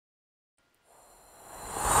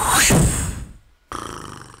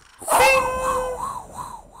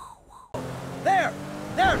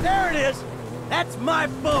my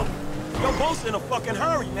boat! Your boat's in a fucking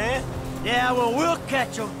hurry, man. Yeah, well, we'll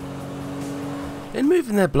catch them. In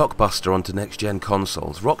moving their blockbuster onto next-gen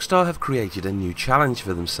consoles, Rockstar have created a new challenge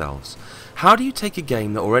for themselves. How do you take a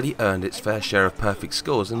game that already earned its fair share of perfect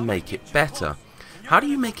scores and make it better? How do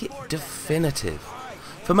you make it definitive?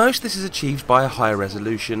 For most, this is achieved by a higher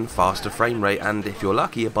resolution, faster frame rate and, if you're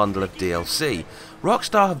lucky, a bundle of DLC.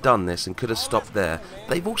 Rockstar have done this and could have stopped there,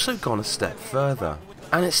 but they've also gone a step further.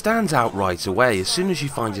 And it stands out right away as soon as you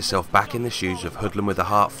find yourself back in the shoes of hoodlum with a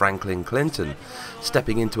heart Franklin Clinton.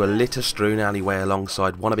 Stepping into a litter-strewn alleyway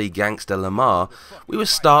alongside wannabe gangster Lamar, we were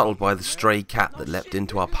startled by the stray cat that leapt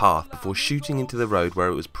into our path before shooting into the road where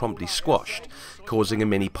it was promptly squashed, causing a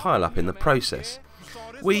mini pile-up in the process.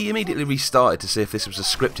 We immediately restarted to see if this was a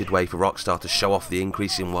scripted way for Rockstar to show off the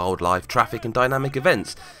increase in wildlife, traffic and dynamic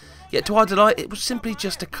events. Yet to our delight, it was simply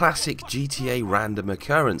just a classic GTA random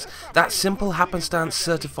occurrence. That simple happenstance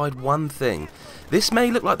certified one thing. This may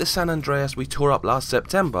look like the San Andreas we tore up last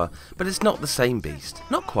September, but it's not the same beast.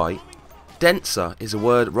 Not quite. Denser is a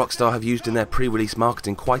word Rockstar have used in their pre-release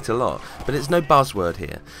marketing quite a lot, but it's no buzzword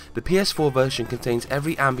here. The PS4 version contains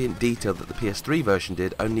every ambient detail that the PS3 version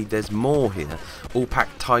did, only there's more here, all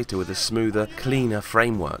packed tighter with a smoother, cleaner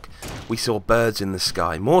framework. We saw birds in the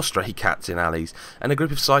sky, more stray cats in alleys, and a group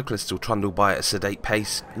of cyclists will trundle by at a sedate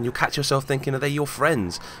pace, and you'll catch yourself thinking, are they your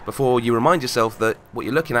friends? Before you remind yourself that what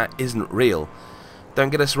you're looking at isn't real. Don't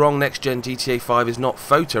get us wrong, next-gen GTA 5 is not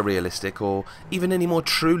photorealistic or even any more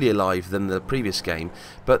truly alive than the previous game,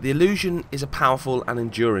 but the illusion is a powerful and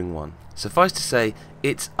enduring one. Suffice to say,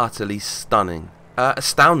 it's utterly stunning.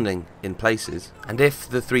 Astounding in places. And if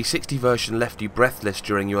the 360 version left you breathless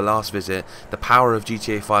during your last visit, the power of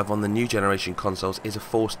GTA 5 on the new generation consoles is a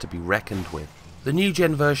force to be reckoned with. The new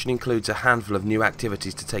gen version includes a handful of new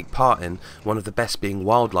activities to take part in, one of the best being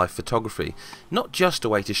wildlife photography. Not just a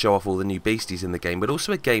way to show off all the new beasties in the game, but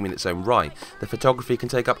also a game in its own right. The photography can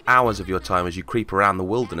take up hours of your time as you creep around the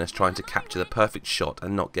wilderness trying to capture the perfect shot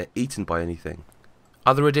and not get eaten by anything.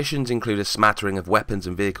 Other additions include a smattering of weapons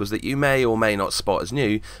and vehicles that you may or may not spot as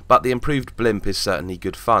new, but the improved blimp is certainly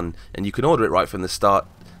good fun, and you can order it right from the start.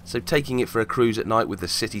 So taking it for a cruise at night with the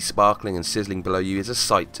city sparkling and sizzling below you is a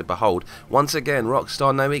sight to behold. Once again,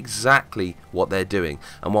 Rockstar know exactly what they're doing,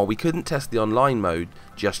 and while we couldn't test the online mode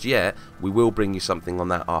just yet, we will bring you something on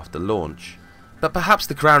that after launch. But perhaps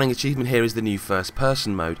the crowning achievement here is the new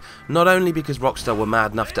first-person mode, not only because Rockstar were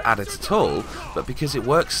mad enough to add it at all, but because it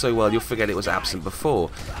works so well you'll forget it was absent before.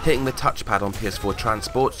 Hitting the touchpad on PS4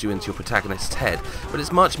 transports you into your protagonist's head, but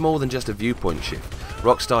it's much more than just a viewpoint shift.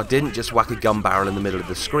 Rockstar didn't just whack a gun barrel in the middle of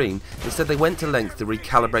the screen, instead they went to length to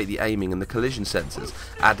recalibrate the aiming and the collision sensors,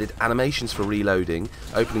 added animations for reloading,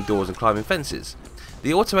 opening doors and climbing fences.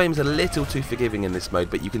 The auto aim is a little too forgiving in this mode,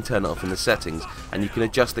 but you can turn it off in the settings, and you can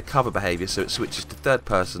adjust the cover behaviour so it switches to third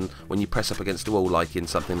person when you press up against a wall, like in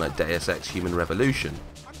something like Deus Ex Human Revolution.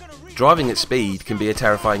 Driving at speed can be a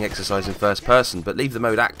terrifying exercise in first person, but leave the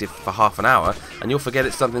mode active for half an hour and you'll forget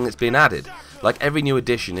it's something that's been added. Like every new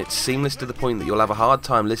addition, it's seamless to the point that you'll have a hard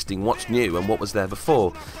time listing what's new and what was there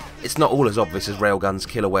before. It's not all as obvious as railguns,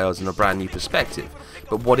 killer whales and a brand new perspective,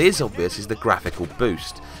 but what is obvious is the graphical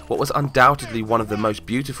boost. What was undoubtedly one of the most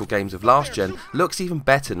beautiful games of last gen looks even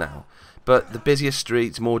better now. But the busier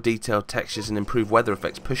streets, more detailed textures and improved weather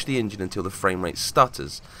effects push the engine until the frame rate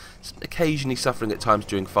stutters, occasionally suffering at times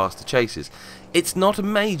during faster chases. It's not a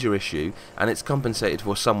major issue, and it's compensated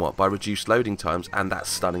for somewhat by reduced loading times and that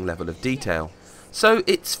stunning level of detail. So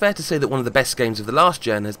it's fair to say that one of the best games of the last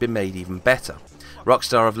gen has been made even better.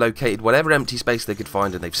 Rockstar have located whatever empty space they could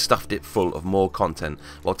find and they've stuffed it full of more content,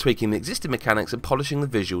 while tweaking the existing mechanics and polishing the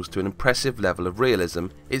visuals to an impressive level of realism,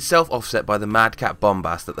 itself offset by the madcap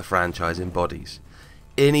bombast that the franchise embodies.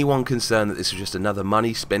 Anyone concerned that this was just another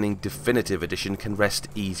money-spinning definitive edition can rest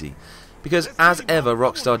easy, because as ever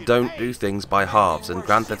Rockstar don't do things by halves, and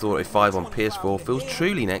Grand Theft Auto 5 on PS4 feels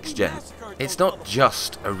truly next-gen. It's not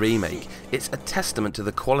just a remake, it's a testament to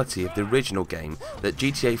the quality of the original game that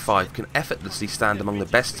GTA 5 can effortlessly stand among the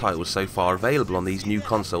best titles so far available on these new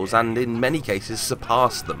consoles and in many cases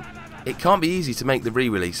surpass them. It can't be easy to make the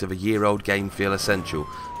re-release of a year-old game feel essential,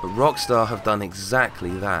 but Rockstar have done exactly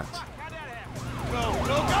that. Go, go,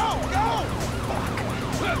 go, go!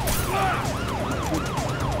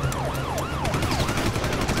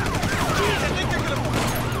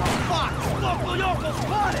 Fuck! Local Yoko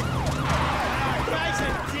spotted! Nice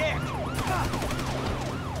and